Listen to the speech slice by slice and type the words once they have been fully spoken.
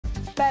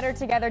Better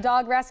Together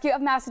Dog Rescue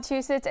of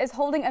Massachusetts is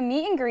holding a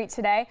meet and greet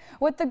today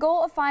with the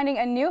goal of finding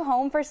a new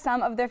home for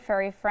some of their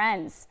furry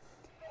friends.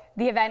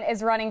 The event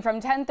is running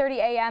from 10:30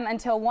 a.m.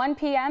 until 1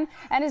 p.m.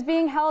 and is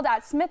being held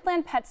at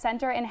Smithland Pet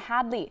Center in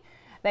Hadley.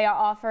 They are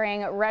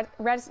offering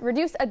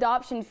reduced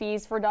adoption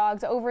fees for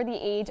dogs over the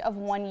age of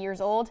 1 year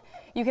old.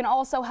 You can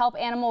also help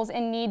animals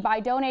in need by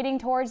donating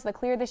towards the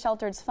Clear the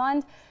Shelters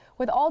Fund,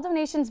 with all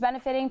donations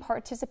benefiting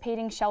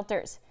participating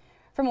shelters.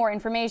 For more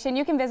information,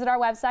 you can visit our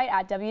website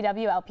at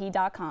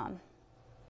wwlp.com.